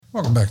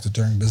Welcome back to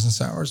During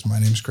Business Hours. My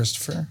name's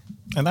Christopher.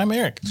 And I'm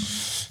Eric.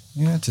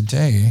 Yeah,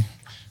 today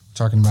we're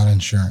talking about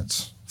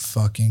insurance.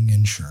 Fucking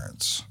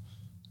insurance.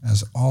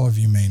 As all of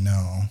you may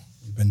know,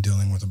 we've been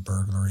dealing with a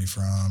burglary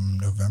from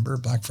November,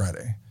 Black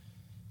Friday.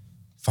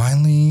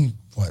 Finally,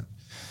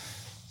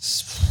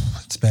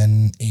 it's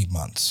been 8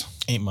 months.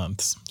 8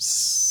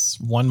 months.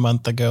 1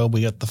 month ago,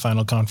 we got the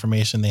final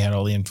confirmation. They had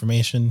all the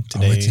information.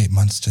 Today, it's 8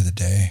 months to the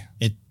day.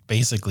 It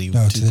basically...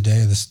 No, to the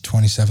day of this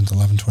 27th,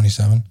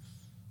 11/27.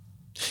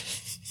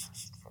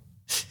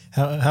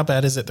 How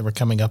bad is it that we're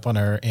coming up on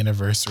our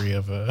anniversary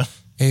of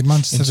 8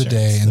 months to the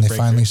day, and they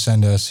finally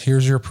send us,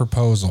 here's your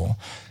proposal,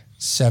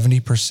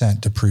 70%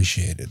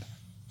 depreciated.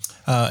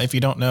 If you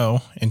don't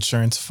know,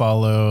 insurance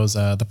follows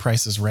the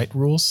Price is Right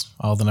rules.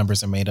 All the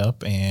numbers are made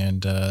up,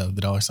 and the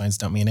dollar signs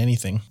don't mean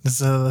anything.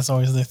 That's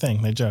always their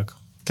thing. They joke.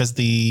 Because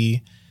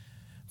the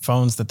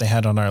phones that they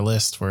had on our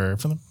list were,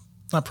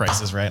 not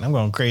Price is Right. I'm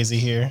going crazy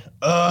here.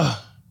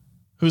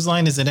 Whose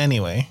line is it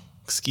anyway?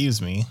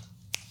 Excuse me.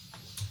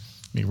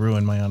 Me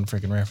ruin my own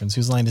freaking reference.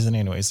 Whose line is it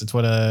anyways? It's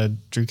what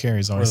Drew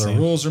Carey's always saying.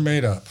 Where the rules are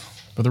made up.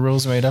 But the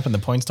rules are made up and the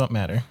points don't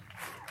matter.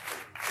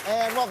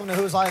 And welcome to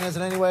Whose Line Is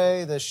It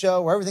Anyway, the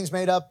show where everything's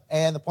made up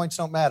and the points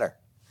don't matter.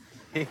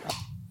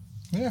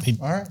 Yeah, He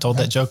all right. told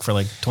that joke for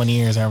like 20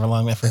 years, however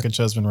long that freaking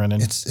show's been running.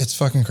 It's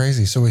fucking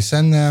crazy. So we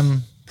send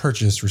them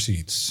purchase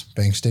receipts,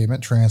 bank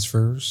statement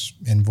transfers,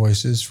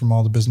 invoices from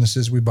all the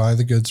businesses we buy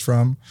the goods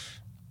from,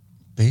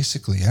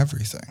 basically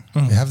everything.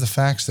 We have the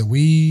facts that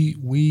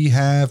we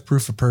have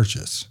proof of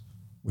purchase.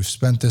 We've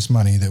spent this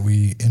money that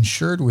we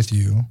insured with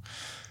you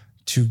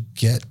to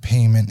get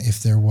payment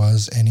if there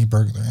was any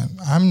burglary. And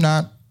I'm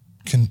not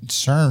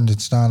concerned.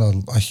 It's not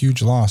a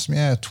huge loss.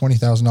 Yeah,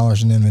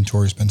 $20,000 in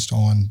inventory has been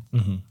stolen,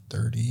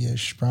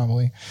 30-ish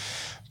probably.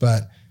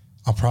 But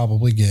I'll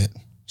probably get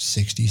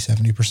 60,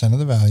 70% of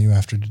the value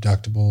after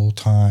deductible,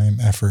 time,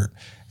 effort.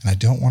 And I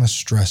don't want to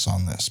stress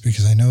on this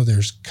because I know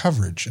there's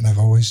coverage and I've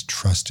always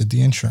trusted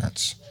the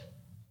insurance.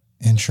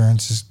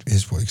 Insurance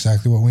is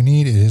exactly what we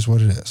need. It is what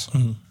it is.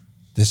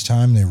 This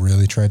time they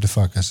really tried to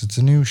fuck us. It's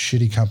a new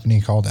shitty company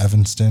called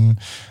Evanston,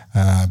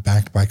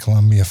 backed by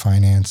Columbia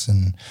Finance.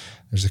 And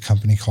there's a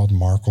company called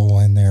Markle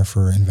in there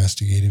for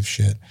investigative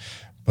shit.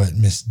 But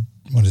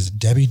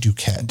Debbie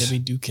Duquette. Debbie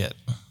Duquette.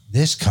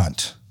 This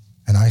cunt,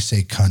 and I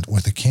say cunt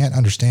with a can't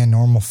understand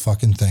normal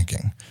fucking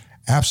thinking,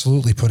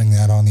 absolutely putting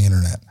that on the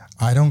internet.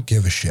 I don't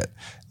give a shit.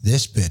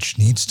 This bitch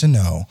needs to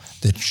know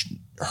that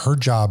her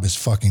job is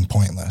fucking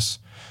pointless.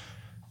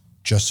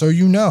 Just so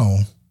you know,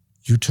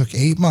 you took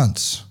 8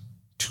 months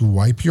to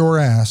wipe your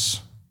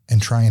ass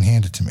and try and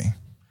hand it to me.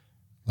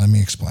 Let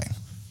me explain.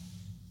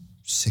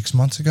 6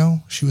 months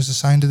ago, she was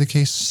assigned to the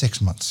case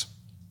 6 months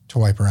to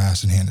wipe her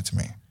ass and hand it to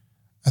me.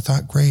 I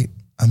thought, great,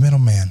 a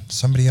middleman,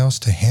 somebody else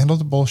to handle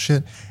the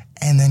bullshit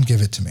and then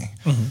give it to me.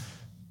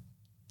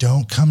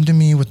 Don't come to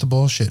me with the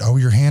bullshit. Oh,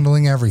 you're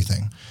handling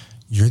everything.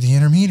 You're the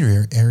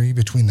intermediary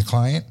between the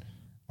client,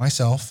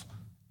 myself,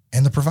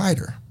 and the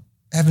provider,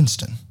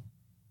 Evanston.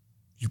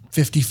 You're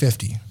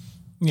 50-50.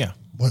 Yeah.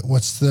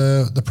 What's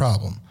the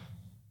problem?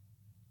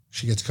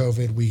 She gets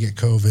COVID, we get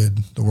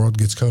COVID, the world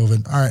gets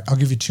COVID. All right, I'll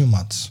give you 2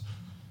 months.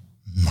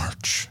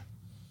 March.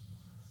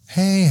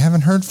 Hey,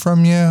 haven't heard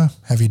from you.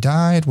 Have you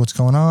died? What's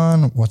going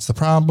on? What's the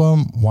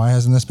problem? Why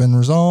hasn't this been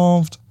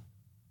resolved?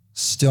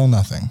 Still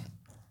nothing.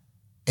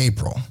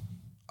 April.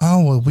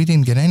 Oh, well, we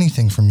didn't get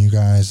anything from you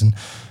guys. And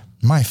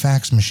my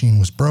fax machine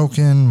was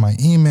broken. My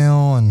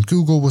email and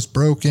Google was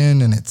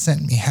broken. And it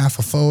sent me half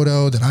a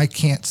photo that I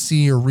can't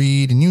see or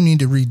read. And you need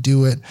to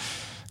redo it.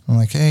 I'm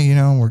like, hey,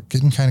 we're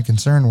getting kind of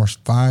concerned. We're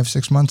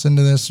 5-6 months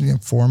into this,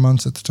 4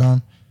 months at the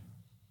time.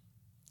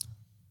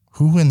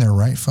 Who in their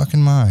right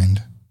fucking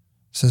mind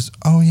says,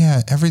 oh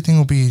yeah, everything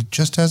will be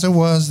just as it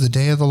was the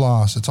day of the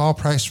loss. It's all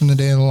priced from the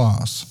day of the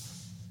loss.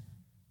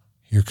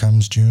 Here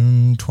comes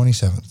June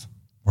 27th.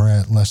 We're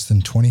at less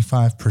than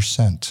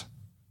 25%.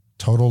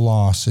 Total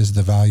loss is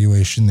the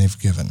valuation they've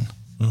given.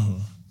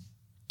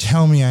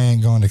 Tell me I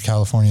ain't going to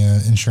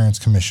California Insurance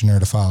Commissioner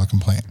to file a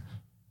complaint.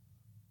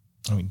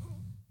 I mean,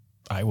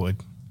 I would.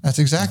 That's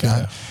exactly.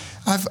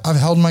 I've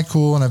held my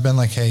cool and I've been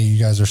like, hey, you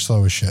guys are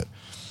slow as shit.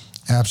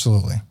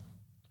 Absolutely.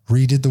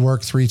 Redid the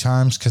work 3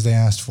 times because they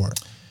asked for it.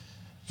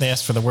 They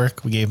asked for the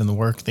work. We gave them the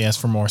work. They asked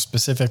for more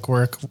specific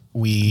work. I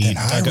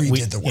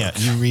redid the work. Yeah,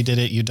 you redid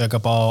it. You dug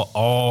up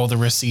all the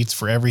receipts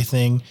for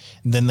everything.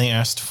 And then they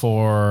asked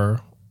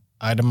for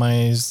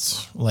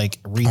itemized,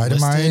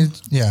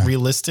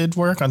 relisted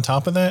work on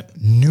top of that.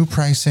 New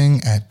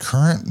pricing at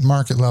current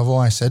market level.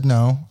 I said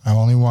no. I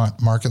only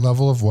want market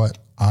level of what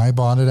I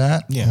bought it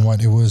at and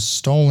what it was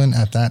stolen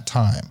at that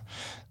time.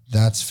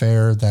 That's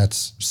fair.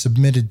 That's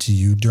submitted to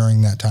you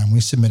during that time.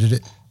 We submitted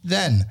it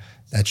then.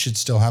 That should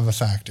still have a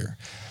factor.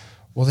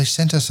 Well, they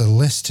sent us a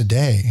list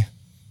today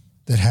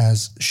that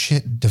has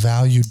shit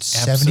devalued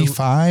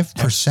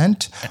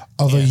 75%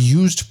 of a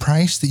used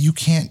price that you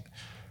can't.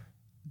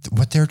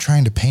 What they're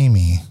trying to pay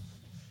me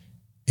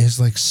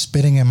is like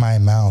spitting in my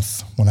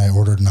mouth when I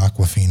ordered an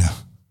Aquafina.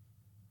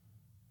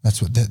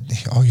 That's what.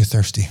 Oh, you're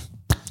thirsty.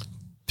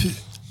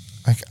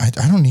 Like, I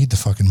don't need the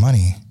fucking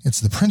money. It's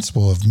the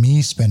principle of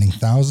me spending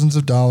thousands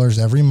of dollars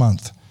every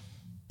month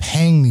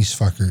paying these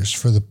fuckers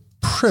for the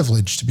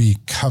privilege to be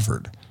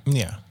covered.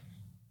 Yeah.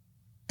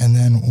 And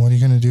then what are you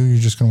going to do? You're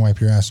just going to wipe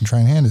your ass and try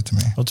and hand it to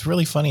me. What's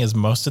really funny is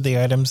most of the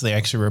items they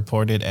actually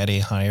reported at a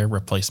higher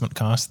replacement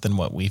cost than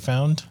what we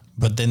found,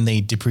 but then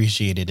they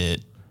depreciated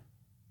it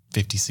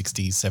 50,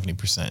 60,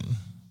 70%.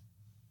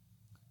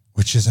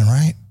 Which isn't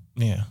right.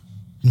 Yeah.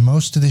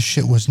 Most of this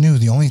shit was new.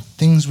 The only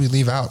things we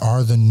leave out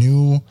are the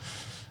new.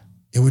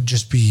 It would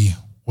just be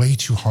way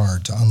too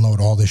hard to unload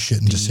all this shit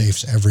into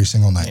safes every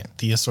single night. Yeah,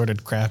 the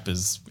assorted crap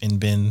is in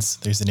bins.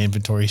 There's an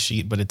inventory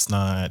sheet, but it's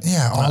not.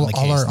 Yeah, not in the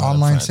all case, our not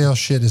online up front. sales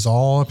shit is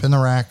all up in the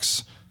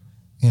racks,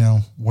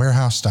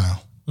 warehouse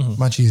style.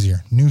 Much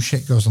easier. New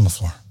shit goes on the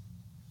floor.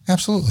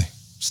 Absolutely.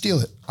 Steal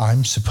it.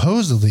 I'm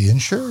supposedly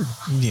insured.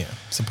 Yeah,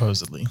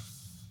 supposedly.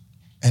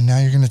 And now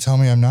you're going to tell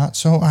me I'm not?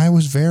 So I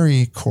was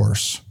very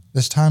coarse.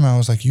 This time I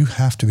was like, you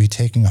have to be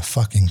taking a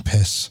fucking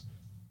piss.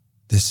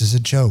 This is a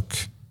joke.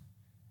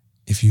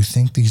 If you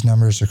think these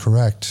numbers are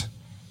correct,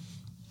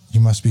 you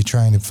must be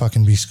trying to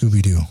fucking be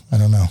Scooby-Doo. I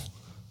don't know.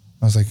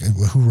 I was like,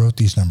 who wrote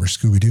these numbers?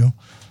 Scooby-Doo?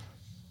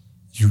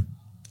 You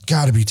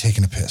got to be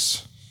taking a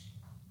piss.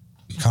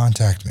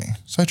 Contact me.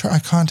 So I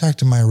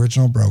contacted my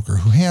original broker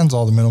who hands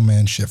all the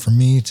middleman shit from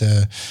me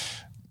to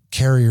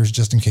carriers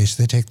just in case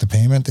they take the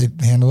payment, they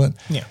handle it.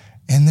 Yeah.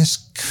 And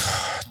this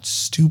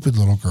stupid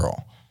little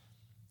girl,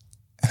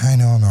 and I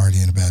know I'm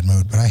already in a bad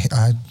mood, but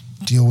I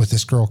deal with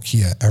this girl,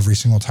 Kia, every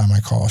single time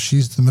I call.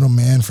 She's the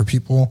middleman for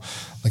people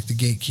like the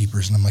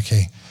gatekeepers. And I'm like,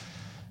 hey,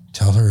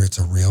 tell her it's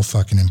a real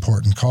fucking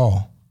important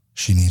call.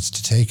 She needs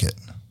to take it.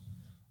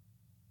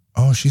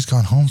 Oh, she's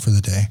gone home for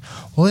the day.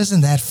 Well,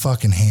 isn't that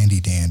fucking handy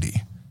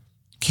dandy?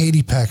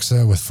 Katie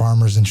Pexa with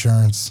Farmers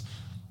Insurance,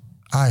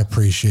 I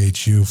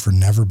appreciate you for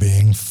never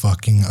being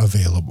fucking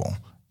available.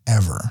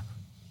 Ever.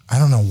 I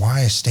don't know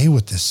why I stay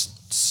with this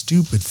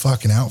stupid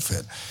fucking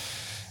outfit.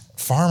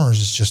 Farmers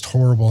is just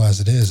horrible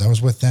as it is. I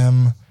was with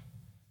them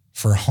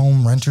for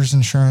home renters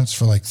insurance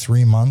for like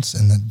 3 months,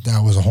 and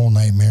that was a whole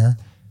nightmare.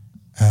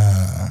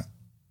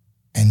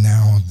 And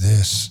now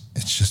this,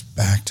 it's just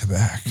back to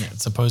back. Yeah,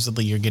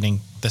 supposedly you're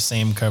getting the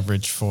same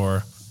coverage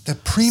for... The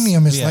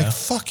premium is like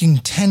fucking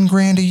 10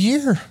 grand a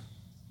year.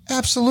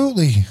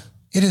 Absolutely.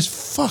 It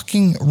is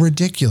fucking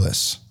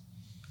ridiculous.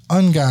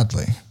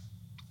 Ungodly.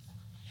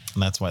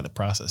 And that's why the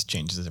process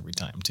changes every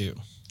time too.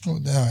 Well,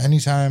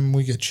 anytime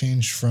we get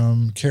changed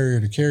from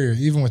carrier to carrier,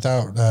 even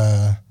without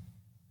a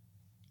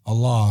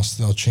loss,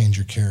 they'll change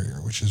your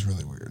carrier, which is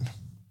really weird.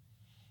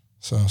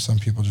 So some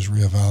people just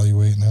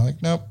reevaluate and they're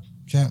like, nope,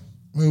 can't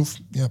move.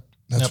 Yep.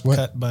 That's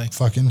what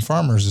fucking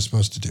Farmers is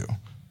supposed to do.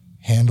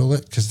 Handle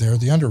it because they're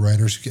the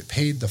underwriters who get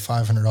paid the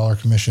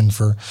 $500 commission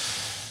for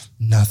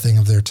nothing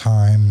of their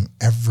time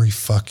every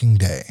fucking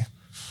day.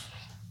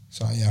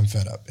 So yeah, I'm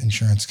fed up.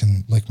 Insurance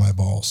can lick my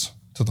balls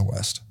to the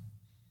west.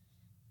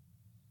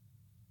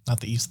 Not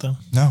the east, though?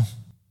 No.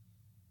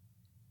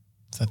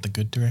 Is that the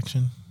good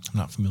direction? I'm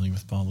not familiar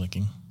with ball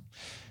licking.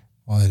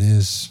 Well, it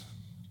is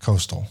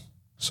coastal,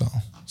 so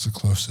it's the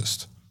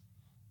closest.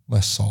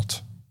 Less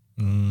salt.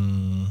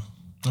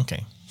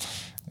 Okay.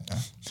 Yeah.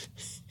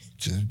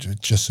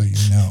 Just so you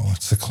know,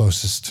 it's the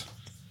closest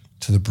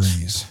to the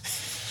breeze.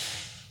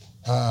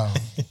 I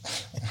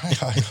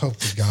hope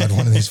to God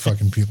one of these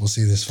fucking people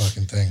see this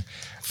fucking thing.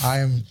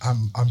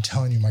 I'm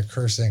telling you, my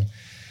cursing.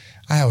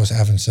 I was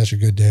having such a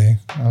good day.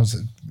 It was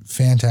a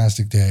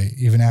fantastic day,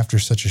 even after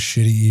such a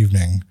shitty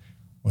evening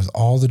with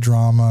all the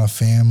drama,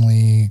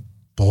 family,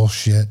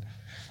 bullshit.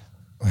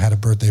 I had a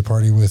birthday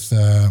party with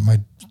my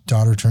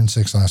daughter turned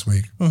 6 last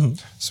week. Mm-hmm.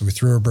 So we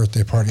threw her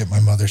birthday party at my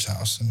mother's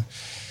house. And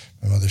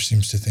my mother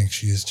seems to think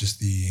she is just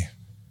the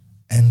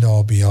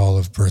end-all, be-all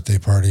of birthday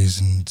parties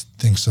and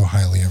thinks so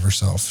highly of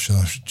herself.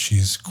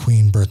 She's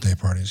queen birthday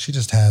parties. She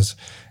just has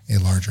a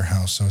larger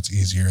house, so it's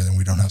easier, and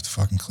we don't have to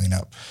fucking clean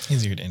up.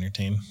 Easier to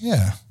entertain.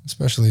 Yeah,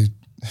 especially,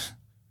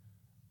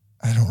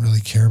 I don't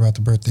really care about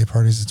the birthday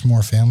parties. It's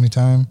more family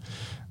time,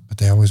 but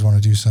they always want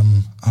to do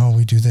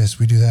we do this,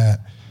 we do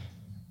that.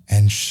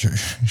 And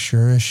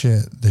sure as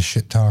shit, the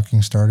shit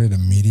talking started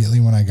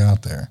immediately when I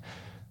got there.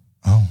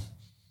 Oh,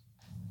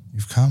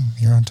 you've come.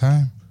 You're on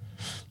time.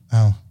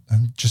 Oh,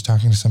 I'm just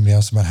talking to somebody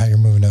else about how you're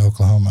moving to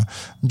Oklahoma.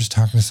 I'm just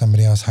talking to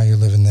somebody else how you're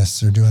living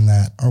this or doing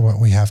that or what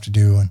we have to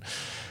do. And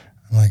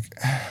I'm like,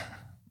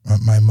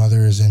 my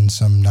mother is in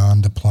some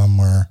non-diplom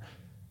where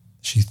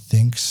she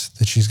thinks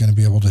that she's going to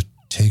be able to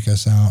take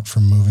us out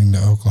from moving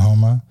to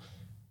Oklahoma.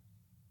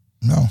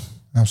 No,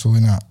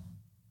 absolutely not.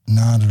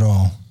 Not at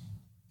all.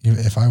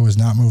 If I was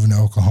not moving to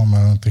Oklahoma,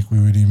 I don't think we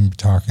would even be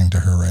talking to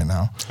her right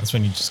now. That's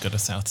when you just go to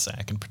South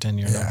Sac and pretend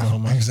you're in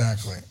Oklahoma.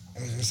 Exactly.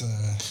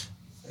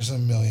 There's a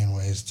million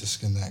ways to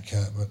skin that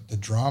cat, but the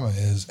drama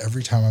is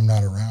every time I'm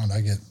not around,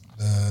 I get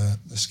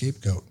the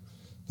scapegoat,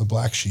 the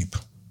black sheep.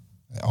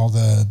 All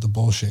the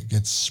bullshit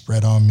gets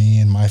spread on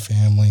me and my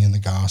family and the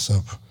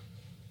gossip.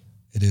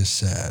 It is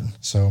sad.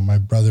 So my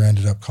brother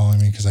ended up calling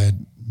me because I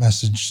had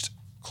messaged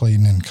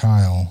Clayton and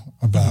Kyle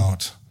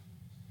about,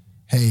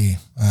 hey,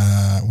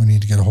 we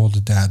need to get a hold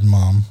of dad and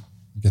mom,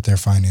 get their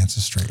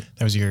finances straight.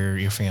 That was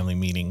your family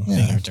meeting.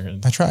 Yeah,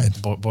 thing. I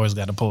tried. Boys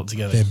got to pull it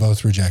together. They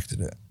both rejected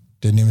it.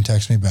 Didn't even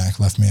text me back,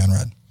 left me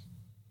unread.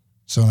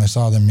 So when I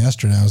saw them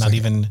yesterday, I was Not like...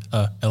 even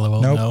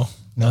LOL, nope, no,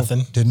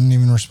 nothing. Didn't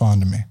even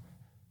respond to me.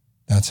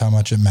 That's how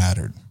much it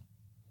mattered.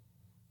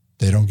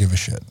 They don't give a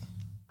shit.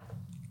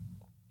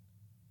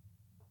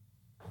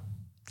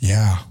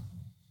 Yeah.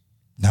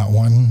 Not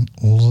one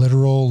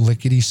literal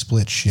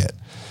lickety-split shit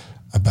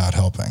about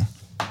helping.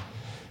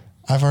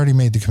 I've already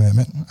made the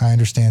commitment. I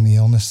understand the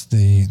illness,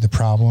 the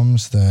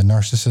problems, the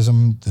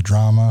narcissism, the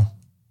drama.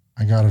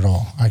 I got it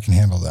all. I can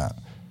handle that.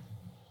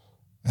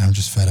 And I'm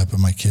just fed up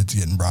with my kids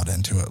getting brought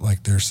into it.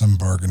 Like there's some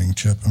bargaining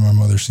chip, and my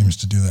mother seems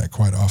to do that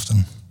quite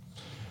often.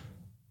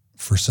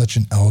 For such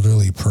an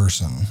elderly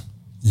person,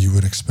 you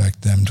would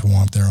expect them to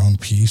want their own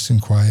peace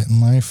and quiet in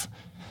life.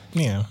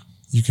 Yeah.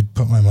 You could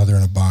put my mother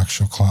in a box.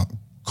 She'll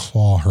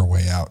claw her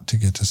way out to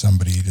get to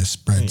somebody, to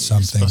spread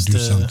something, do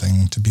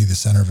something, to be the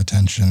center of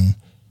attention.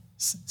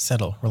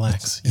 Settle,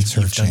 relax. It's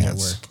her You've done your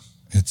chance. work.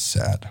 It's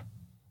sad.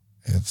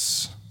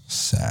 It's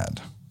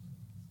sad.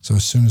 So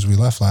as soon as we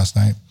left last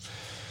night,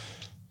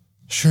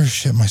 sure as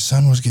shit, my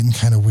son was getting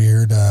kind of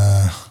weird,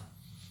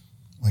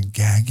 like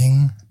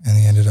gagging, and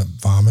he ended up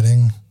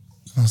vomiting.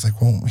 I was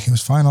like, well, he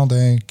was fine all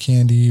day,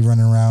 candy,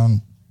 running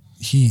around,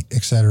 heat,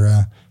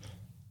 etc.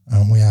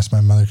 We asked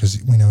my mother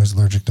because we know he's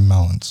allergic to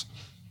melons.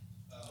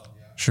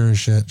 Sure as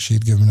shit,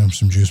 she'd given him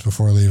some juice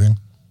before leaving.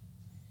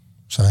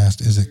 So I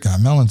asked, is it got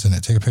melons in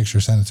it? Take a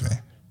picture, send it to me.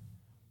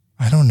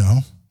 I don't know.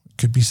 It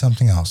could be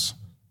something else.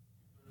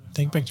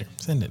 Take a picture,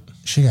 send it.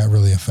 She got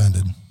really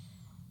offended.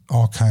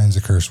 All kinds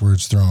of curse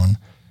words thrown.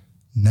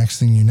 Next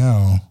thing you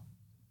know,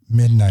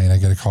 midnight, I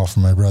get a call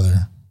from my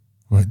brother,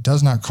 who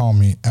does not call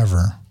me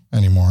ever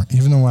anymore.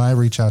 Even though when I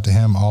reach out to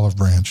him, Olive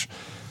Branch,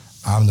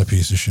 I'm the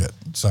piece of shit.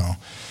 So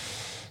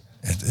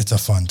it's a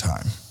fun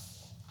time.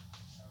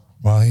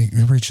 Well, he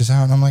reaches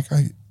out and I'm like, I'm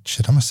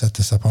going to set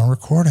this up on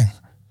recording.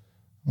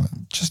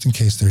 Just in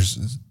case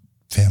there's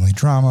family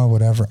drama,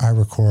 whatever, I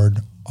record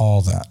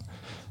all that.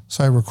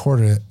 So I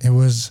recorded it. It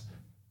was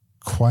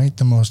quite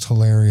the most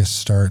hilarious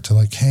start to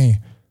like, hey,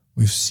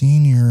 we've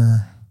seen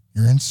your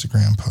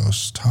Instagram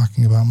posts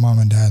talking about mom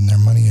and dad and their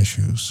money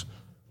issues.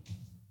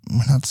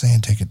 We're not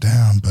saying take it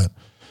down, but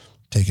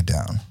take it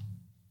down.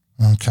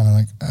 And I'm kind of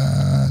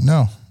like,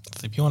 no.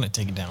 If you want to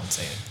take it down,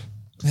 say it.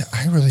 Yeah,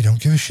 I really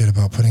don't give a shit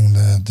about putting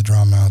the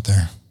drama out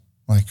there.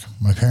 Like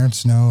my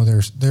parents know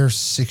they're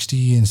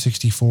 60 and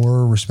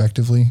 64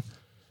 respectively.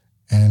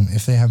 And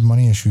if they have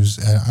money issues,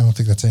 I don't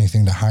think that's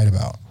anything to hide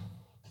about.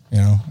 You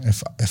know,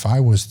 if I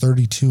was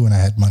 32 and I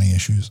had money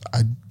issues,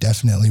 I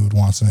definitely would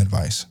want some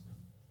advice.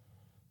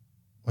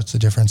 What's the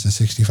difference at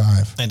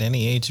 65? At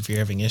any age, if you're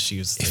having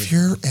issues. If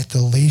you're at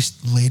the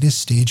latest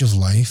stage of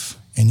life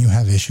and you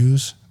have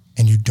issues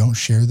and you don't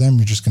share them,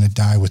 you're just going to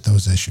die with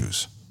those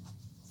issues.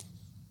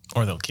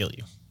 Or they'll kill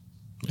you.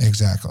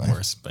 Exactly.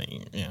 Worse, but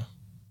yeah.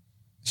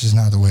 It's just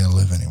not the way to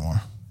live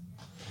anymore.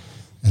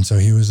 And so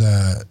he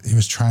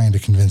was trying to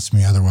convince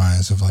me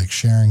otherwise of like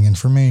sharing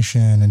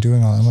information and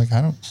doing all. I'm like,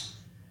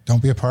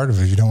 don't be a part of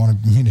it. If you don't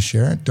want me to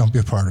share it, don't be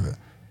a part of it.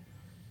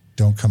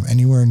 Don't come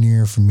anywhere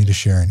near for me to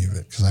share any of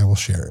it because I will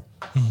share it.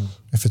 Mm-hmm.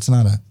 If it's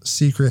not a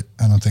secret,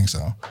 I don't think so.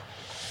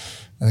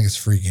 I think it's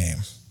free game.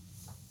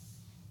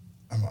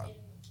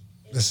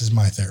 This is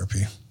my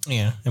therapy.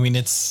 Yeah. I mean,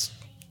 it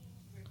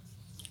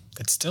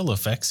still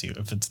affects you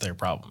if it's their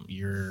problem.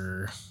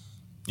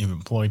 You've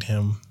employed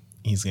him.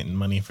 He's getting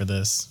money for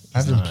this.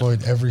 I've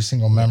employed every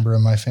single member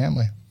of my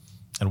family.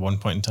 At one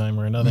point in time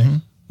or another.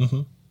 Mm-hmm.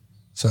 Mm-hmm.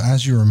 So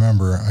as you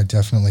remember, I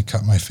definitely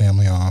cut my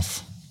family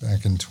off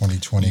back in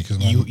 2020. Because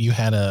you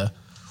had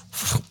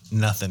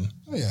nothing.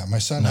 Oh yeah, my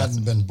son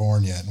hadn't been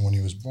born yet. And when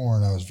he was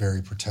born, I was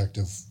very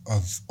protective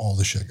of all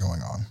the shit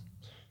going on.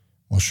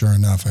 Well, sure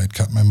enough, I had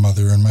cut my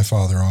mother and my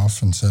father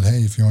off and said, hey,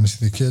 if you want to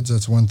see the kids,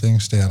 that's one thing.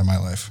 Stay out of my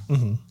life.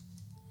 Mm-hmm.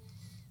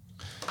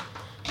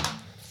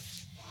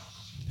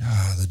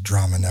 The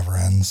drama never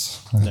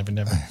ends. Never.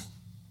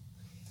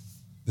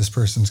 This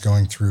person's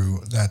going through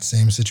that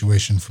same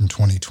situation from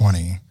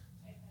 2020,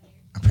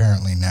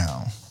 apparently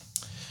now.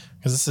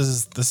 Because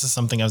this is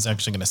something I was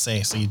actually going to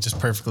say. So you just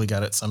perfectly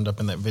got it summed up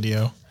in that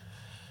video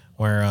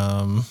where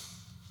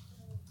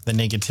the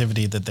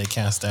negativity that they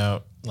cast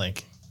out,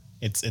 like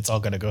it's all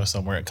got to go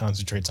somewhere. It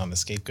concentrates on the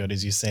scapegoat,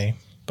 as you say.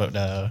 But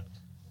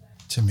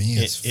to me,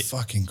 it's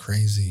fucking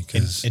crazy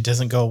because it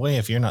doesn't go away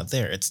if you're not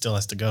there. It still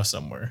has to go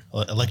somewhere.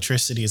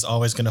 Electricity is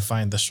always going to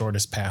find the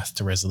shortest path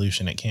to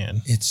resolution it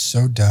can. It's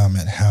so dumb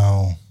at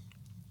how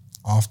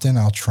often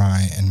I'll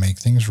try and make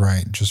things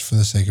right just for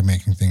the sake of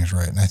making things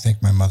right. And I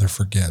think my mother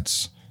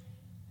forgets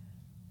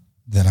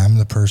that I'm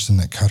the person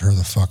that cut her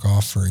the fuck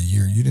off for a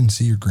year. You didn't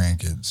see your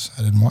grandkids.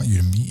 I didn't want you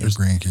to meet your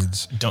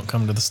grandkids. Don't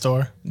come to the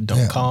store.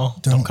 Don't call.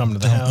 Don't come to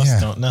the house.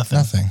 Yeah, don't nothing.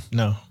 Nothing.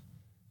 No.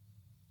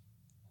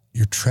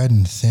 You're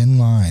treading thin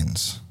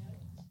lines.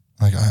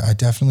 Like I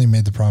definitely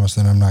made the promise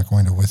that I'm not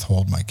going to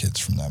withhold my kids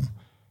from them,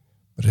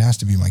 but it has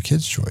to be my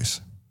kids' choice.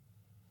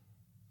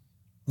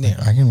 Yeah.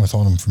 Like, I can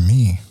withhold them from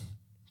me,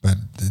 But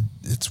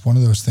it's one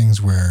of those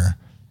things where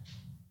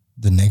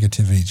the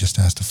negativity just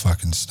has to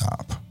fucking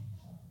stop.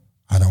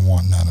 I don't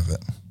want none of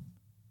it.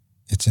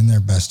 It's in their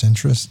best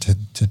interest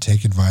to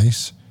take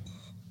advice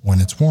when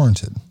it's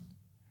warranted.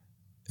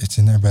 It's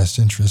in their best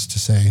interest to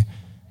say,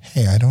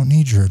 hey, I don't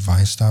need your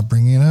advice. Stop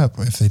bringing it up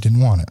if they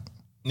didn't want it.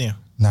 Yeah.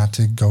 Not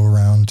to go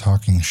around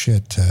talking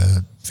shit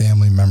to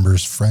family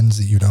members, friends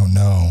that you don't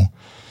know,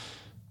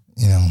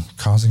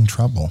 causing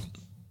trouble.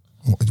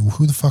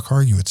 Who the fuck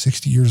are you? At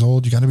 60 years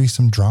old, you got to be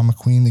some drama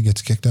queen that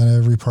gets kicked out of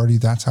every party.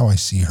 That's how I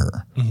see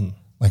her. Mm-hmm.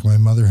 Like my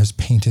mother has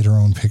painted her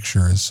own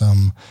picture as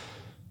some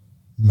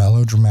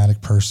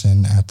melodramatic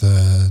person at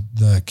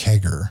the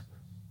kegger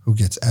who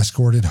gets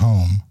escorted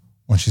home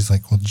when she's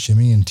like, well,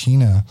 Jimmy and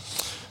Tina,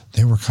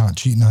 they were caught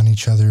cheating on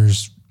each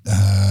other's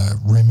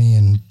Remy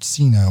and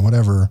Cena,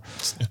 whatever.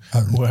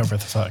 Whoever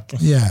the fuck.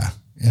 Yeah.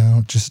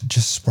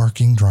 Just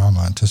sparking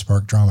drama to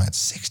spark drama at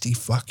 60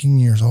 fucking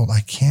years old.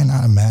 I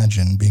cannot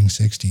imagine being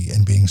 60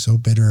 and being so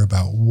bitter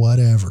about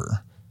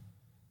whatever,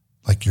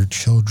 like your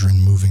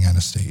children moving out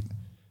of state,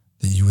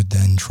 that you would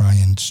then try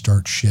and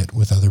start shit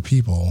with other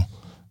people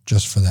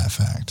just for that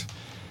fact.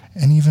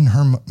 And even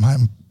my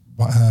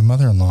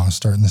mother-in-law is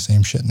starting the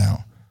same shit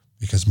now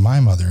because my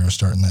mother was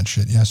starting that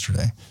shit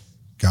yesterday.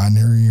 Got in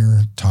her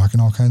ear, talking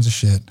all kinds of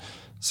shit.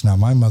 So now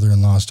my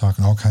mother-in-law is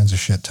talking all kinds of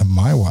shit to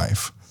my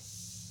wife.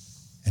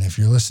 And if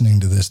you're listening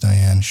to this,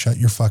 Diane, shut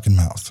your fucking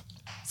mouth.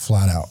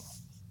 Flat out.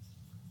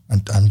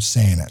 I'm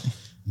saying it.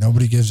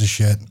 Nobody gives a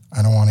shit.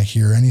 I don't want to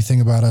hear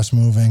anything about us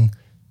moving.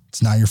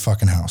 It's not your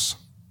fucking house.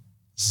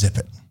 Zip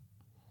it.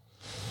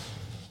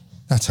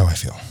 That's how I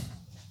feel.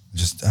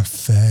 Just I'm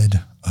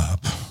fed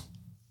up.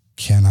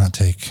 Cannot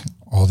take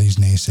all these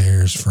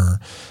naysayers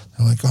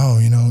they're like, oh,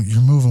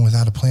 you're moving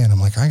without a plan. I'm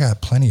like, I got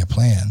plenty of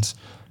plans.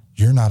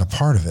 You're not a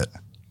part of it.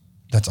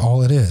 That's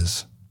all it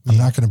is. I'm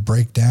not going to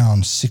break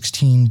down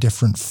 16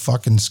 different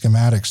fucking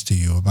schematics to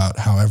you about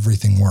how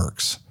everything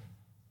works.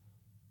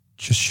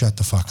 Just shut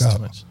the fuck up.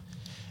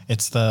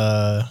 It's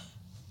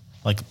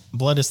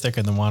blood is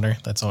thicker than water.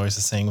 That's always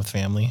the saying with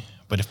family.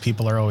 But if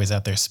people are always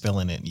out there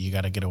spilling it, you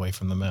got to get away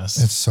from the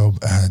mess. It's so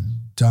bad.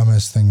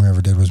 Dumbest thing we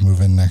ever did was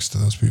move in next to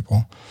those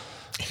people.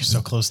 You're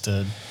so close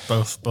to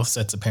both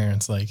sets of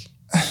parents. Like,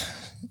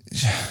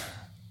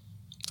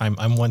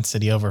 I'm one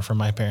city over from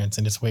my parents,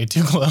 and it's way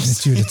too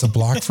close. Dude, it's a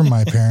block from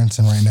my parents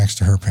and right next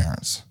to her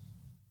parents.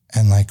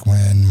 And like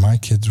when my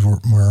kids when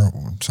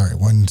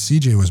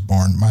CJ was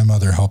born, my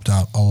mother helped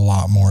out a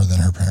lot more than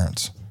her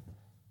parents,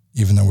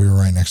 even though we were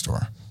right next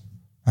door.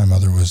 My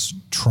mother was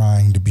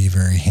trying to be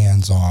very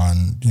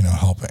hands-on,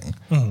 helping.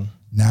 Mm-hmm.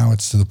 Now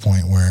it's to the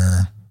point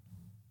where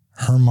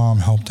her mom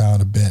helped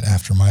out a bit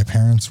after my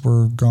parents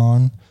were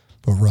gone,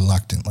 but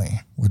reluctantly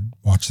would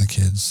watch the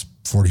kids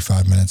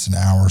 45 minutes, an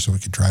hour, so we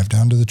could drive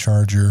down to the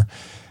Charger,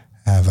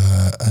 have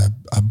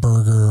a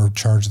burger,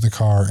 charge the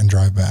car, and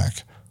drive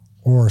back.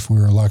 Or if we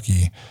were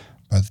lucky,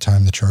 by the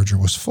time the Charger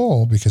was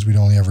full, because we'd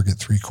only ever get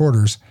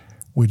 3/4,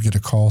 we'd get a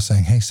call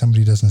saying, hey,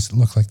 somebody doesn't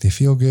look like they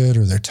feel good,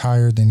 or they're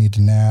tired, they need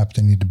to nap,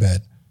 they need to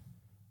bed.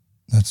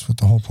 That's what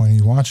the whole point of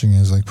you watching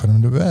is, like, put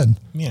them to bed.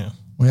 Yeah.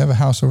 We have a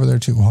house over there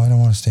too. Well, I don't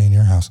want to stay in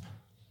your house.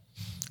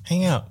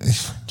 Hang out,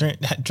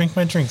 drink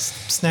my drinks,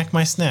 snack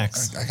my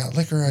snacks. I got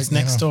liquor. It's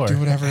next door. Do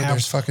whatever.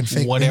 There's fucking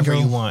fake whatever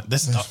bingo. you want.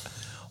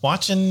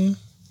 Watching.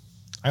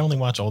 I only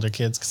watch older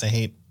kids because I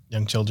hate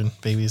young children,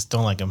 babies.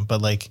 Don't like them.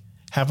 But like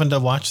having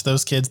to watch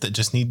those kids that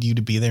just need you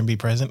to be there and be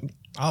present.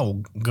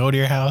 I'll go to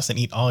your house and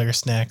eat all your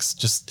snacks.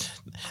 Just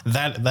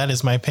that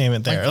is my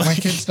payment there. My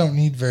kids don't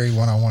need very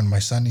one-on-one. My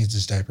son needs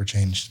his diaper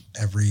changed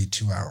every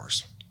 2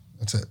 hours.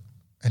 That's it.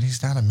 And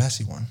he's not a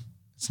messy one.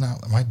 It's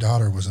not. My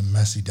daughter was a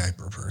messy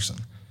diaper person.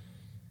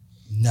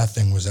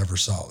 Nothing was ever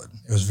solid.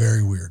 It was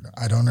very weird.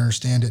 I don't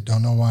understand it.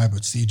 Don't know why,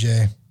 but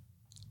CJ,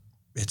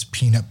 it's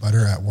peanut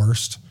butter at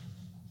worst.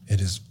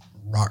 It is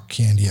rock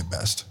candy at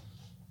best.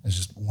 It's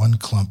just one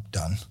clump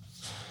done.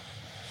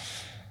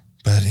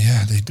 But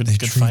yeah, they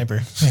good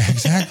fiber. Yeah,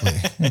 exactly.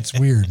 It's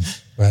weird,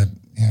 but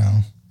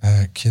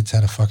kids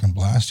had a fucking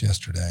blast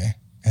yesterday,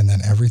 and then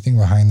everything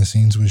behind the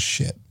scenes was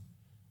shit.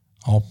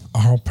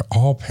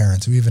 All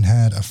parents. We even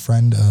had a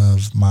friend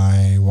of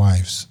my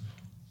wife's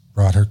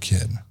brought her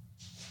kid.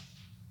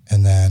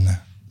 And then,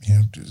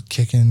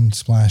 kicking,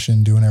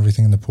 splashing, doing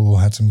everything in the pool,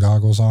 had some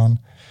goggles on.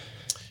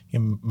 Yeah,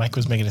 Mike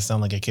was making it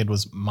sound like a kid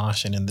was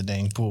moshing in the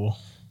dang pool.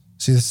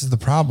 See, this is the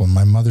problem.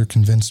 My mother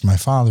convinced my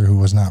father, who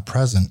was not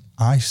present.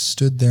 I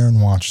stood there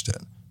and watched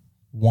it.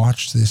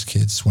 Watched this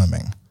kid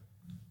swimming.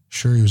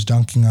 Sure, he was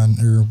dunking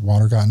under,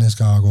 water got in his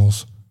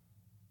goggles.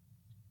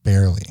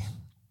 Barely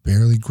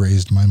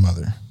grazed my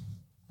mother.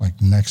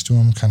 Like next to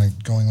him, kind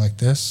of going like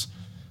this,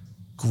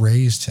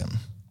 grazed him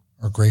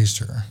or grazed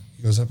her.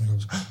 He goes up and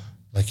goes,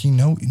 like he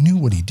knew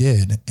what he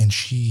did, and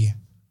she,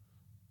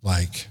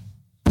 like,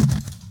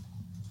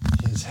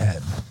 his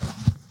head,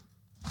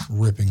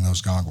 ripping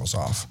those goggles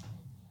off,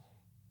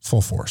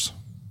 full force.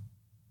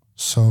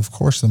 So, of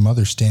course, the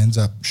mother stands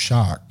up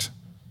shocked.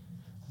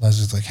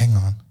 Leslie's like, hang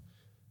on.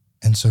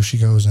 And so she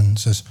goes and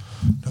says,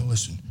 no,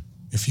 listen,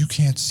 if you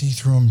can't see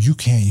through them, you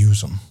can't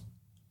use them.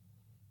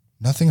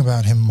 Nothing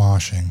about him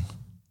moshing,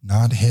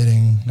 not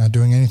hitting, not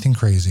doing anything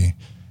crazy.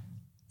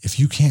 If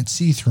you can't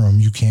see through him,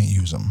 you can't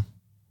use him.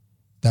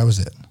 That was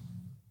it.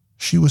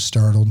 She was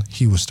startled.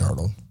 He was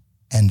startled.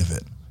 End of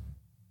it.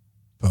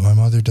 But my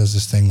mother does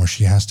this thing where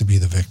she has to be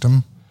the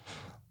victim.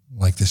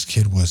 Like this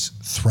kid was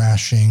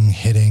thrashing,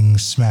 hitting,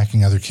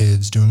 smacking other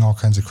kids, doing all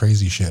kinds of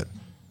crazy shit.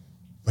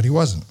 But he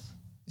wasn't.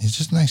 He's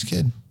just a nice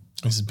kid.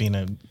 This is being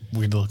a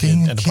weird little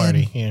kid at a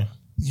party. Yeah.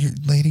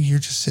 You're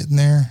just sitting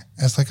there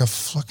as like a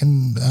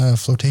fucking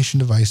flotation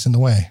device in the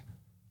way.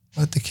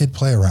 Let the kid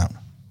play around.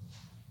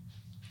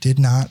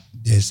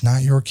 It's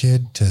not your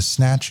kid to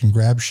snatch and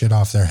grab shit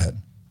off their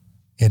head.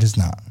 It is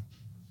not.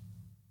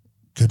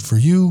 Good for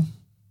you.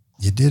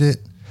 You did it.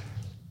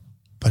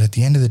 But at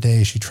the end of the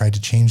day, she tried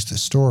to change the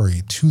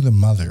story to the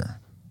mother.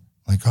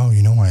 Like, oh,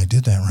 you know why I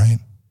did that, right?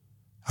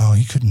 Oh,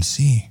 he couldn't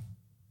see.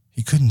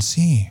 He couldn't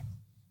see.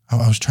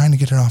 I was trying to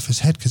get it off his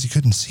head because he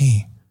couldn't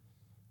see.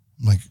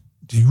 I'm like,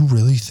 do you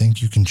really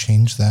think you can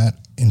change that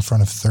in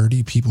front of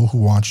 30 people who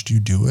watched you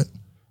do it?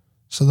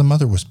 So the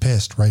mother was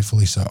pissed,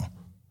 rightfully so.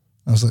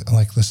 I was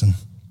like, listen,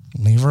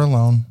 leave her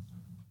alone.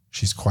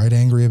 She's quite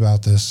angry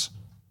about this.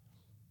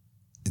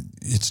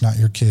 It's not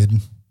your kid.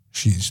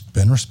 She's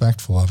been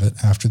respectful of it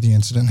after the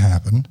incident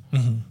happened.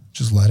 Mm-hmm.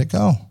 Just let it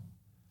go.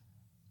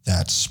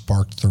 That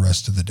sparked the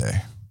rest of the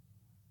day.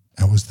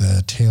 That was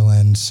the tail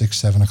end, 6,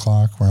 7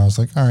 o'clock, where I was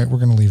like, all right, we're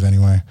going to leave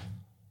anyway.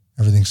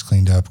 Everything's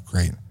cleaned up.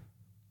 Great.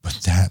 But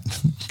that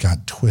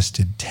got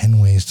twisted 10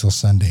 ways till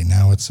Sunday.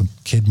 Now it's a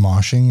kid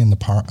moshing in the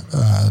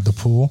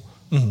pool.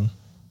 Mm-hmm.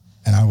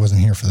 And I wasn't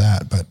here for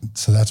that. But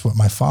so that's what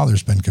my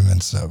father's been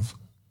convinced of.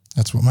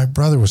 That's what my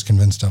brother was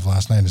convinced of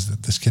last night, is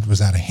that this kid was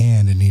out of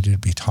hand and needed to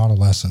be taught a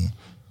lesson.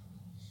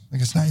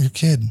 Like, it's not your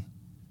kid.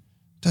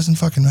 It doesn't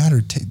fucking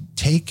matter.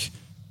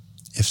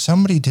 If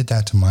somebody did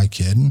that to my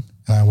kid and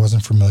I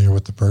wasn't familiar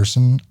with the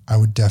person, I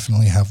would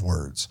definitely have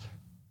words.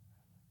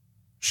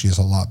 She is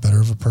a lot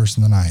better of a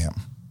person than I am.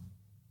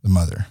 The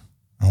mother.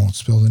 I won't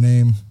spill the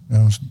name.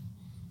 I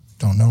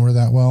don't know her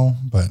that well,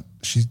 but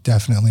she's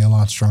definitely a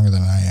lot stronger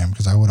than I am,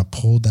 because I would have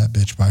pulled that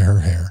bitch by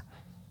her hair.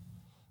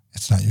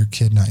 It's not your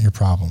kid, not your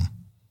problem.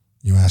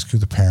 You ask who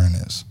the parent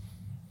is.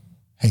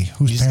 Hey,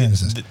 whose parent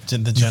is this?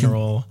 The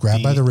general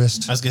grab by the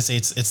wrist. I was gonna say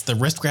it's the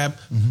wrist grab.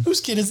 Mm-hmm.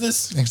 Whose kid is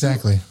this?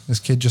 Exactly. This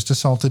kid just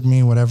assaulted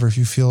me. Whatever. If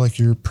you feel like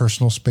your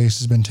personal space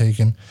has been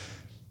taken,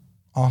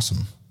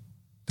 awesome.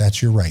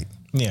 That's your right.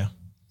 Yeah.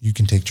 You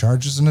can take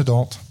charge as an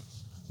adult,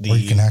 or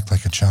you can act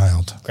like a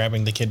child.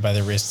 Grabbing the kid by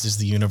the wrist is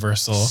the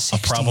universal. A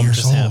problem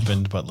just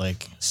happened, but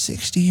like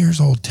 60 years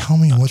old. Tell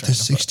me what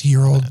this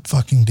 60-year-old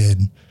fucking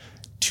did.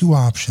 2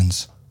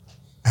 options: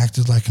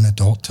 acted like an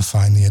adult to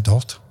find the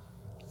adult,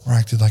 or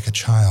acted like a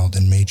child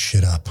and made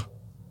shit up.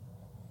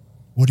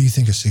 What do you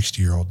think a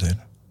 60-year-old did?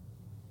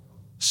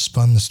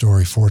 Spun the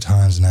story 4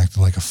 times and acted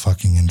like a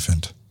fucking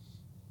infant.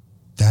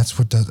 That's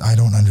what I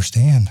don't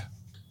understand.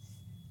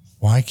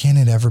 Why can't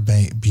it ever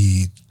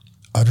be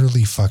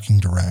utterly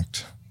fucking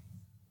direct?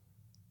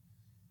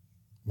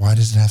 Why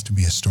does it have to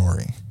be a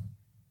story?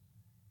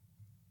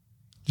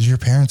 Did your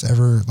parents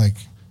ever like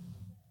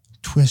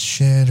twist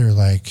shit or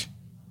like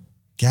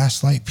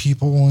gaslight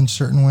people in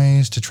certain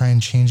ways to try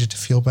and change it to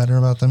feel better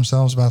about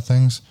themselves, about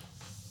things?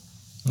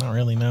 Not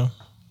really, no.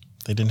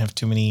 They didn't have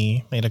too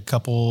many. They had a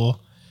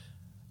couple.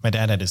 My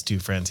dad had his 2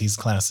 friends. He's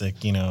classic,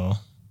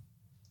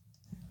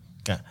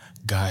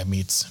 guy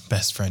meets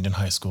best friend in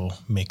high school,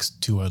 makes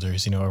 2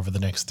 others, over the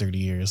next 30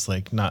 years.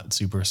 Like, not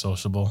super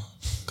sociable.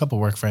 Couple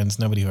work friends,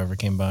 nobody who ever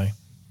came by.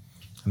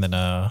 And then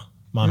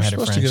mom had a friend.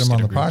 You're supposed to get him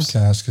on the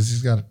podcast because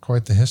he's got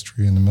quite the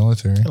history in the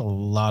military. Got a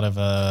lot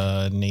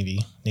of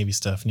Navy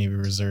stuff, Navy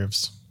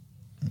reserves.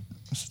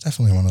 It's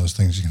definitely one of those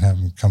things you can have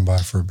him come by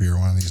for a beer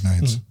one of these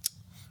nights.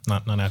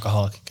 Not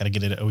non-alcoholic. Got to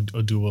get it at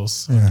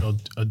O'Doyle's. Yeah.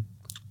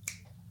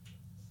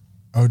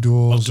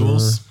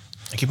 O'Doyle's.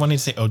 I keep wanting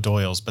to say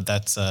O'Doyle's, but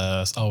that's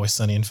Always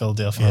Sunny in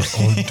Philadelphia.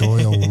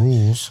 O'Doyle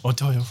rules.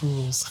 O'Doyle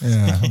rules.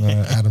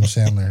 Yeah, Adam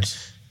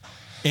Sandler's.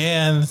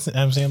 And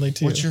Adam Sandler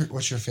too.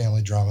 What's your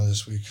family drama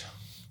this week?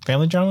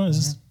 Family drama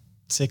is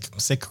sick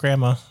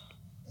grandma.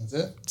 That's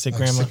it. Sick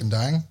grandma. Sick and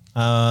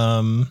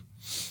dying.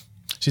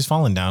 She's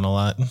fallen down a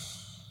lot.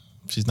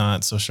 She's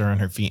not so sure on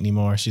her feet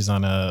anymore. She's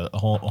on a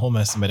whole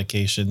mess of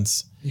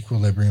medications.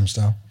 Equilibrium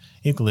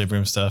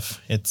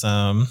stuff. It's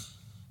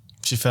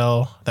she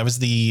fell. That was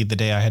the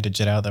day I had to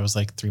jet out. That was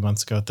like 3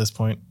 months ago at this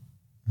point.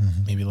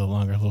 Mm-hmm. Maybe a little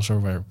longer, a little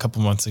shorter, a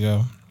couple months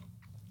ago.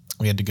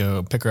 We had to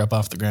go pick her up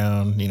off the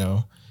ground,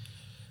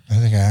 I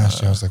think I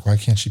asked you, I was like, why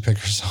can't she pick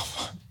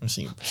herself up?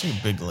 She's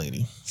a big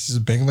lady. She's a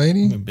big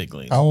lady? A big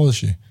lady. How old is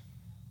she?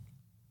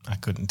 I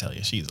couldn't tell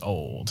you. She's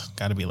old.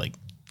 Got to be like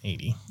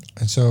 80.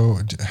 And so,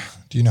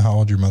 do you know how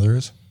old your mother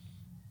is?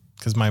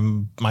 Because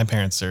my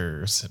parents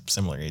are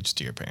similar age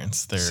to your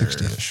parents. They're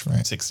 60-ish,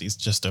 right? 60s,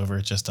 just over,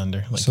 just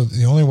under. Like, so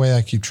the only way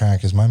I keep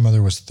track is my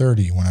mother was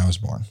 30 when I was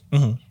born.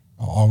 Mm-hmm.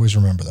 I'll always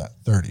remember that,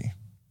 30.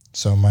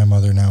 So my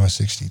mother now is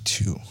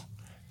 62.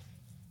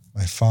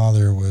 My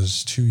father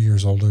was 2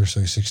 years older, so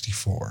he's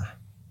 64.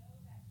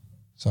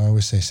 So I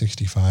always say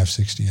 65,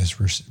 60 is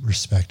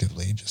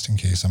respectively, just in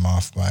case I'm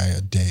off by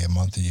a day, a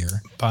month, a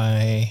year.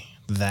 By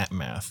that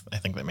math, I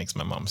think that makes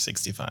my mom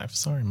 65.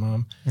 Sorry,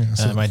 Mom. Yeah,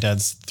 so, my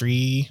dad's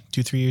 3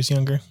 years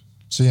younger.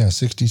 So yeah,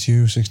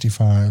 62,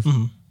 65.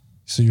 Mm-hmm.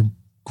 So your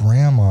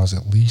grandma's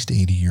at least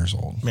 80 years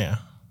old. Yeah.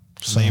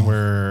 So they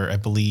were, I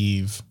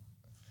believe,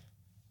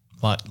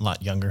 a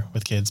lot younger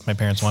with kids. My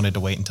parents wanted to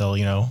wait until,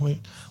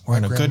 we're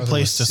in a good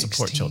place to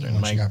support children.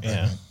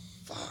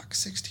 Fuck,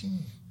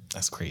 16.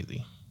 That's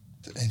crazy.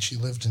 And she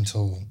lived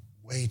until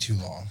way too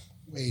long,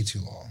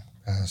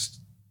 past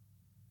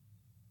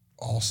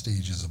all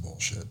stages of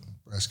bullshit.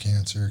 Breast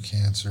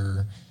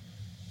cancer,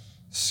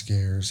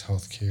 scares,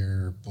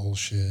 healthcare,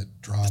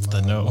 bullshit,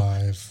 drama,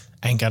 life.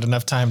 I ain't got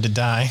enough time to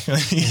die.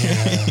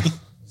 Yeah.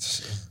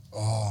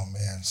 Oh,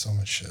 man, so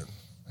much shit.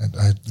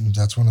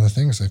 That's one of the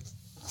things I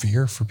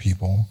fear for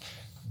people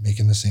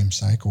making the same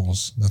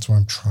cycles. That's why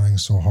I'm trying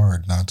so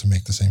hard not to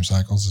make the same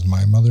cycles as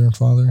my mother and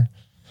father.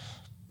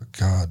 But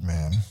God,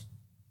 man,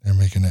 they're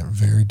making it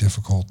very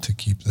difficult to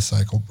keep the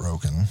cycle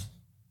broken.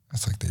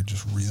 It's like they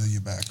just reel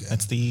you back in.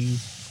 That's the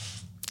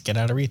get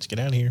out of reach, get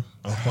out of here.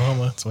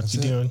 Oklahoma, that's what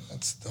you're doing.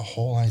 That's the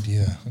whole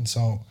idea. And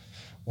so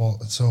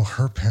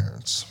her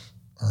parents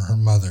or her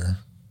mother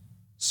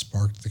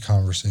sparked the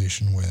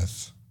conversation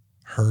with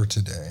her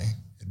today,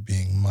 it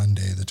being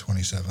Monday the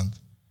 27th,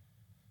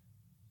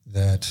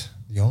 that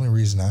the only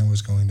reason I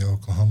was going to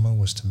Oklahoma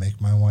was to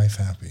make my wife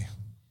happy.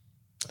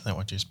 Is that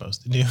what you're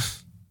supposed to do?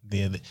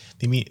 I'm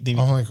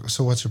like,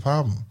 so what's your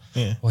problem?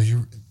 Yeah. Well,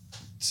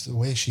 it's the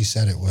way she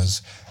said it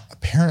was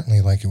apparently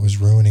like it was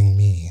ruining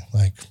me.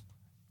 Like,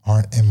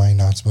 am I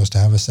not supposed to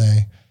have a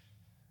say?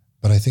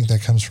 But I think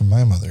that comes from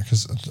my mother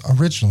because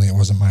originally it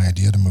wasn't my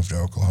idea to move to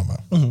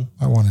Oklahoma. Mm-hmm.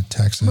 I wanted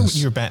Texas.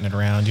 You were batting it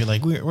around. You're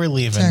like, we're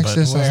leaving.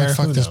 Texas. But where? I was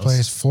like, fuck this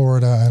place.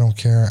 Florida. I don't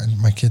care.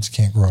 And my kids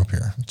can't grow up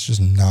here. It's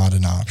just not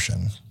an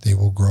option. They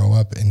will grow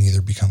up and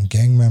either become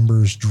gang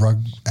members,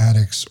 drug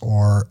addicts,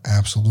 or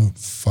absolute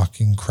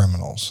fucking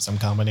criminals. Some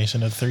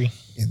combination of three.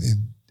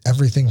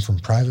 Everything from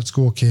private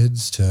school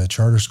kids to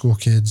charter school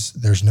kids,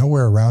 there's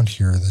nowhere around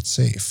here that's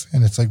safe.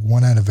 And it's like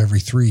 1 out of every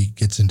 3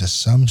 gets into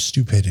some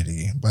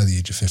stupidity by the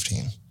age of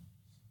 15.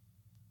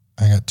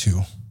 I got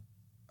 2.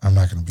 I'm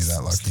not going to be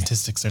that lucky.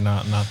 Statistics are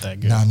not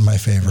that good. Not in my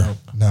favor. Nope.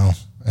 No.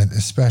 And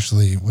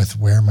especially with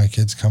where my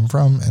kids come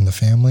from and the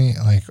family.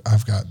 Like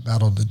I've got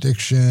battled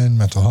addiction,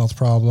 mental health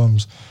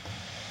problems.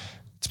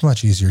 It's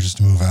much easier just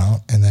to move out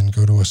and then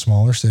go to a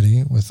smaller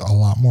city with a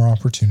lot more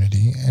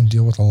opportunity and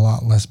deal with a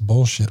lot less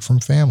bullshit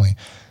from family.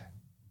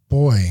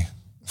 Boy,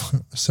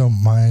 so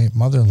my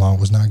mother-in-law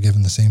was not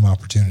given the same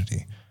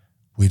opportunity.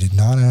 We did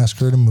not ask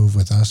her to move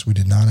with us. We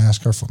did not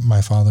ask my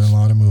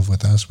father-in-law to move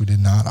with us. We did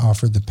not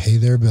offer to pay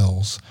their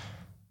bills.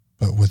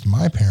 But with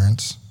my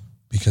parents,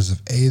 because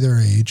of A, their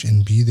age,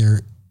 and B,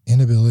 their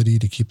inability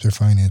to keep their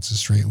finances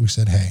straight, we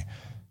said, hey,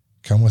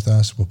 come with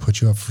us. We'll put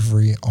you up for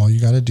free. All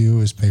you got to do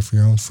is pay for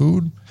your own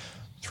food.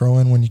 Throw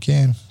in when you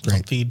can.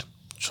 Great. Feed,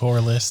 chore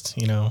list,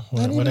 Not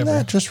whatever. Even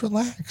that, just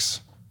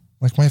relax.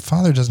 Like my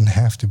father doesn't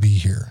have to be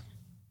here.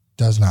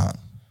 Does not.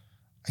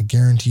 I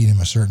guaranteed him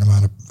a certain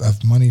amount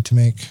of money to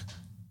make,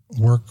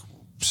 work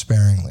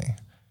sparingly.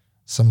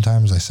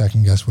 Sometimes I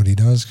second guess what he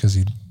does because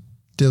he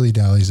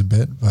dilly-dallies a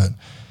bit, but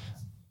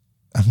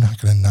I'm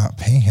not going to not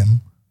pay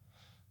him.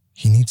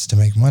 He needs to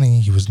make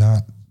money. He was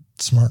not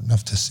smart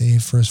enough to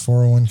save for his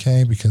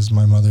 401k because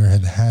my mother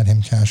had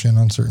him cash in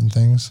on certain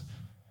things.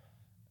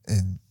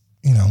 And,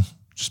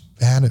 just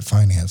bad at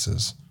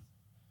finances.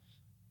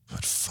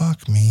 But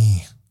fuck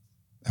me.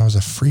 That was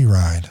a free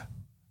ride.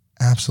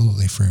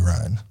 Absolutely free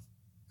ride.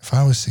 If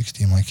I was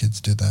 60 and my kids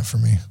did that for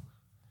me.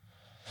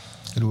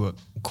 Go to a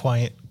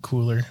quiet,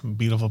 cooler,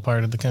 beautiful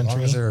part of the country. As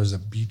long as there is a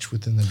beach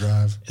within the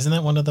drive. Isn't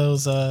that one of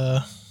those,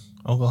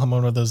 Oklahoma,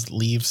 one of those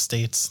leave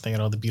states? They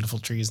got all the beautiful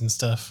trees and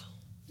stuff.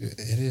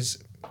 It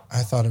is.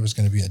 I thought it was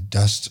going to be a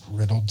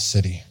dust-riddled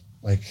city.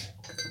 Like,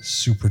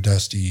 super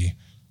dusty.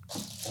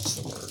 What's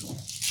the word?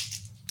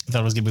 I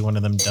thought it was going to be one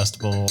of them Dust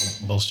Bowl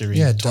bullshit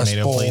tornado Dust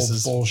Bowl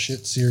places.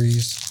 Bullshit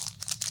series.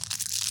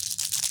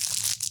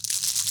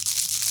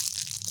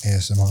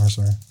 ASMR,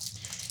 sorry.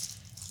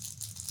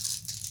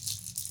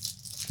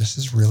 This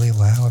is really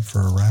loud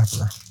for a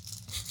rapper.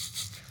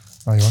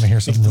 Oh, you want to hear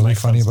something really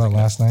funny about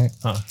last night?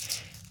 Huh.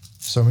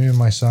 So me and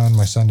my son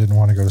didn't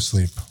want to go to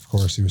sleep. Of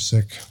course, he was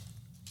sick,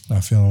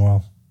 not feeling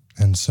well.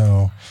 And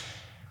so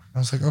I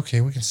was like,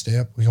 okay, we can stay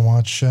up. We can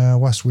watch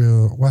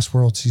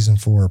Westworld Season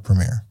 4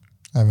 premiere.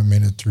 I haven't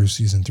made it through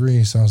Season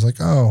 3. So I was like,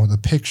 oh, the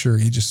picture,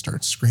 he just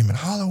starts screaming,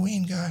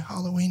 Halloween guy,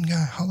 Halloween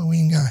guy,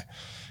 Halloween guy.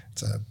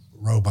 It's a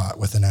robot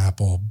with an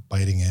apple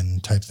biting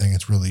in type thing.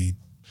 It's really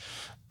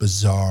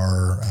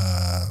bizarre,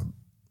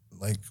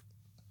 like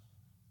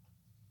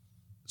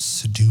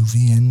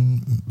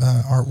Seduvian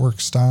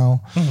artwork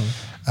style.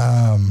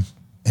 Mm-hmm.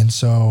 And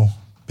so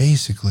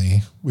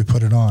basically we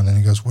put it on and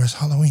he goes, where's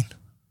Halloween?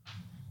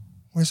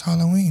 Where's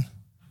Halloween?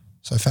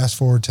 So I fast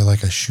forward to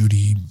like a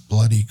shooty,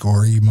 bloody,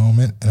 gory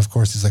moment. And of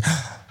course he's like,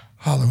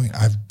 Halloween.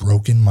 I've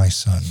broken my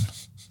son.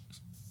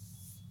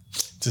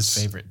 It's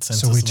his favorite.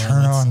 Sense So we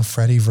turn on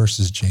Freddy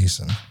versus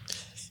Jason.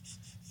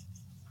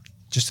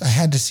 I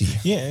had to see.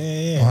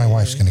 Yeah. My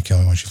wife's going to kill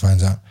me when she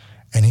finds out.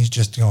 And he's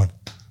just going.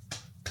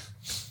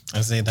 I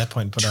would say at that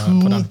point, put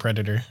on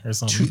Predator or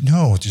something.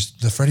 No, just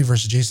the Freddy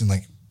versus Jason,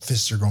 like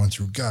fists are going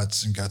through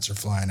guts and guts are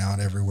flying out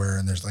everywhere.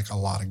 And there's like a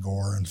lot of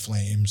gore and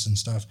flames and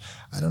stuff.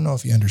 I don't know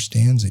if he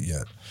understands it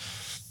yet.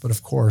 But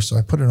of course, so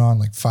I put it on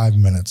like 5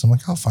 minutes. I'm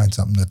like, I'll find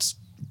something that's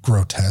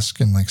grotesque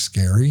and like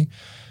scary.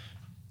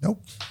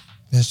 Nope.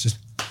 It's just,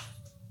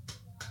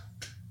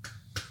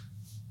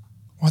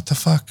 what the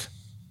fuck?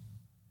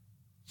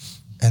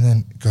 And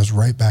then it goes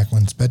right back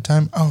when it's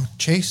bedtime. Oh,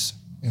 Chase,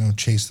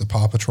 Chase the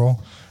Paw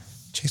Patrol.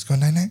 Chase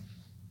going night-night.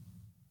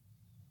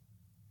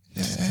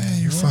 Yeah,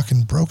 you're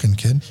fucking broken,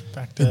 kid.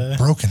 You're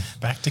broken.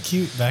 Back to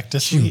cute. Back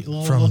to sweet. From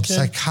little kid.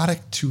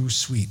 psychotic to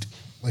sweet,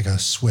 like a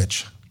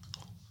switch.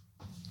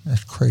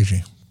 That's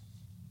crazy.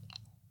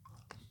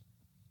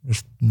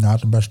 It's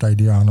not the best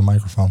idea on the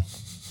microphone.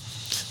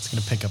 It's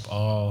gonna pick up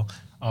all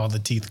the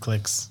teeth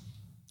clicks,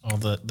 all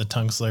the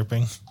tongue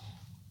slurping.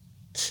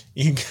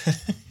 You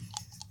gotta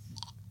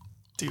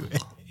do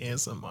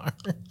ASMR.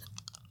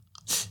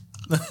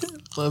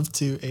 Love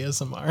to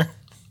ASMR.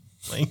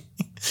 Like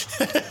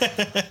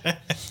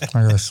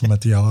I gotta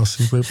submit the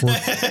LLC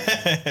paperwork.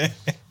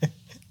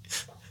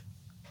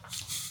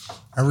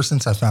 Ever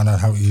since I found out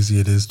how easy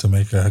it is to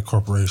make a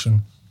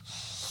corporation,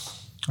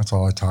 that's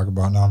all I talk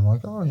about now. I'm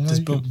like,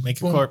 just boom,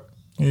 make a corp.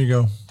 Here you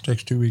go.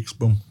 Takes 2 weeks.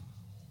 Boom.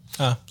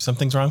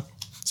 Something's wrong.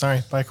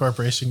 Sorry, bye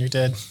corporation. You're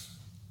dead.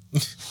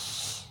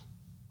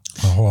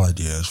 The whole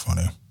idea is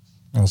funny.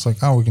 I was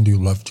like, we can do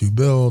love to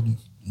build,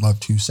 love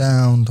to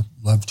sound,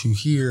 love to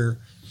hear,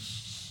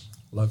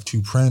 love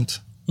to print.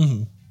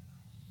 Mm-hmm.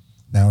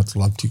 Now it's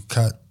love to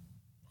cut.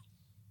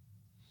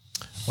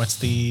 What's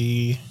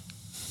the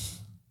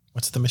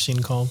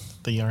machine called?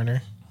 The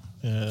yarner?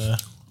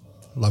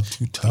 Love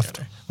to tuft.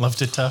 Love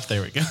to tuft.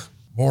 There we go.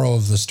 Moral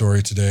of the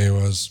story today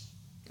was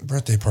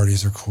birthday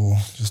parties are cool.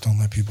 Just don't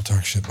let people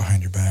talk shit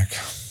behind your back.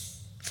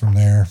 From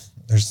there,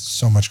 there's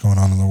so much going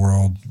on in the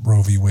world.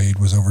 Roe v. Wade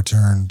was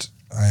overturned.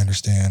 I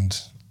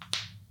understand.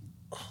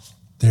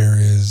 There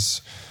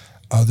is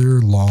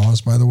other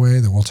laws, by the way,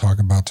 that we'll talk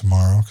about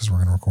tomorrow because we're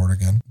going to record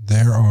again.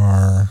 There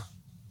are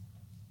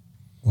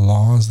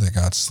laws that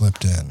got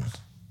slipped in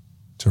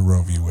to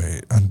Roe v.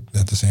 Wade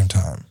at the same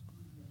time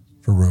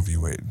for Roe v.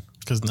 Wade.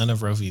 Because none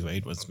of Roe v.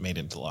 Wade was made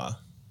into law.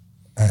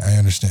 I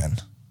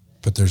understand.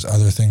 But there's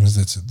other things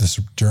this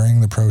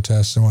during the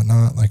protests and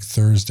whatnot, like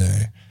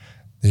Thursday,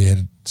 they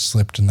had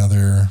slipped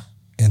another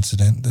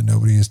incident that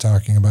nobody is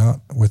talking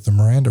about with the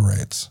Miranda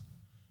rights.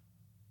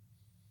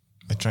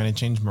 They're trying to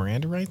change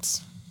Miranda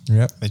rights?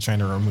 Yep. They're trying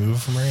to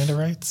remove Miranda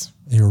rights?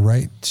 Your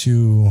right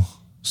to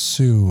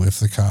sue if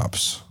the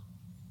cops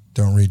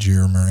don't read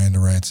your Miranda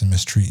rights and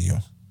mistreat you.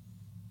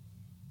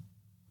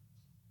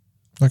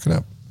 Look it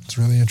up. It's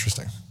really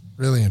interesting.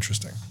 Really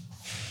interesting.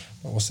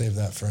 But we'll save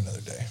that for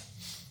another day.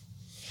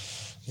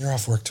 You're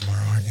off work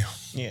tomorrow, aren't you?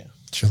 Yeah.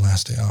 It's your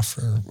last day off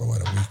for, a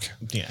week?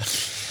 Yeah.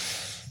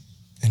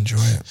 Enjoy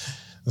it.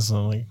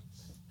 So like,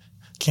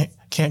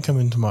 can't come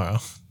in tomorrow.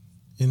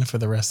 In for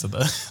the rest of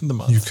the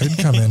month. You could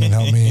come in and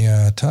help me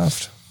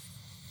tuft.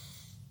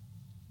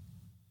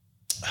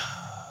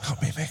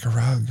 Help me make a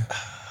rug.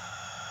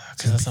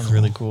 That sounds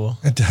really cool.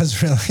 It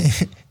does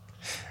really.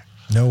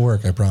 No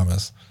work, I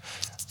promise.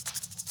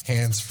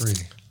 Hands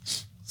free.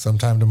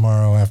 Sometime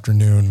tomorrow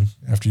afternoon,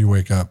 after you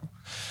wake up,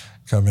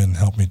 come in,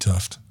 help me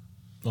tuft.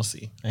 We'll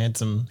see. I had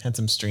some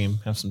stream,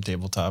 have some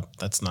tabletop.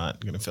 That's not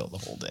going to fill the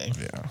whole day.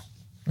 Yeah.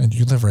 And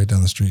you live right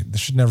down the street. There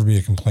should never be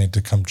a complaint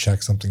to come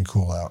check something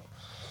cool out.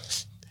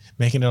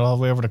 Making it all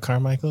the way over to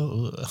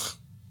Carmichael? Ugh.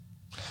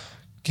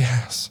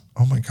 Gas.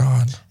 Oh my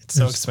God. It's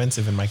so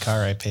expensive in my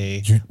car. I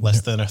pay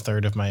less than a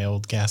third of my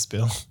old gas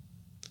bill.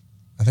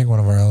 I think one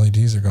of our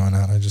LEDs are going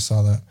out. I just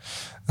saw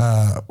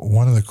that.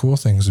 One of the cool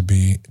things would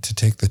be to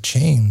take the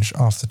change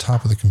off the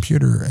top of the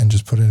computer and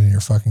just put it in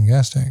your fucking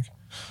gas tank.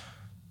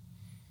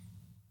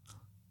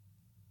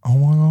 Oh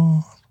my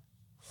God.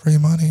 Free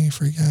money,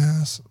 free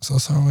gas. So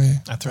sorry.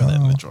 I throw that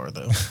in the drawer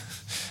though.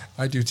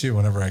 I do too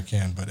whenever I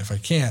can, but if I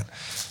can't,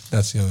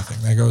 that's the other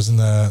thing. That goes in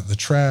the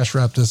trash.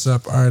 Wrap this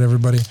up. All right,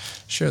 everybody.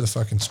 Share the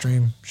fucking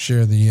stream.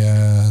 Share the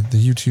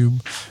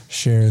YouTube.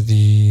 Share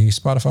the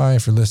Spotify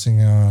if you're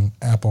listening on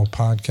Apple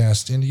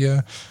Podcast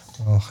India.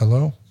 Well,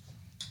 hello.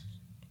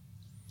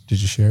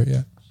 Did you share it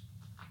yet?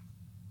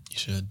 You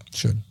should.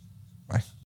 Should. Bye.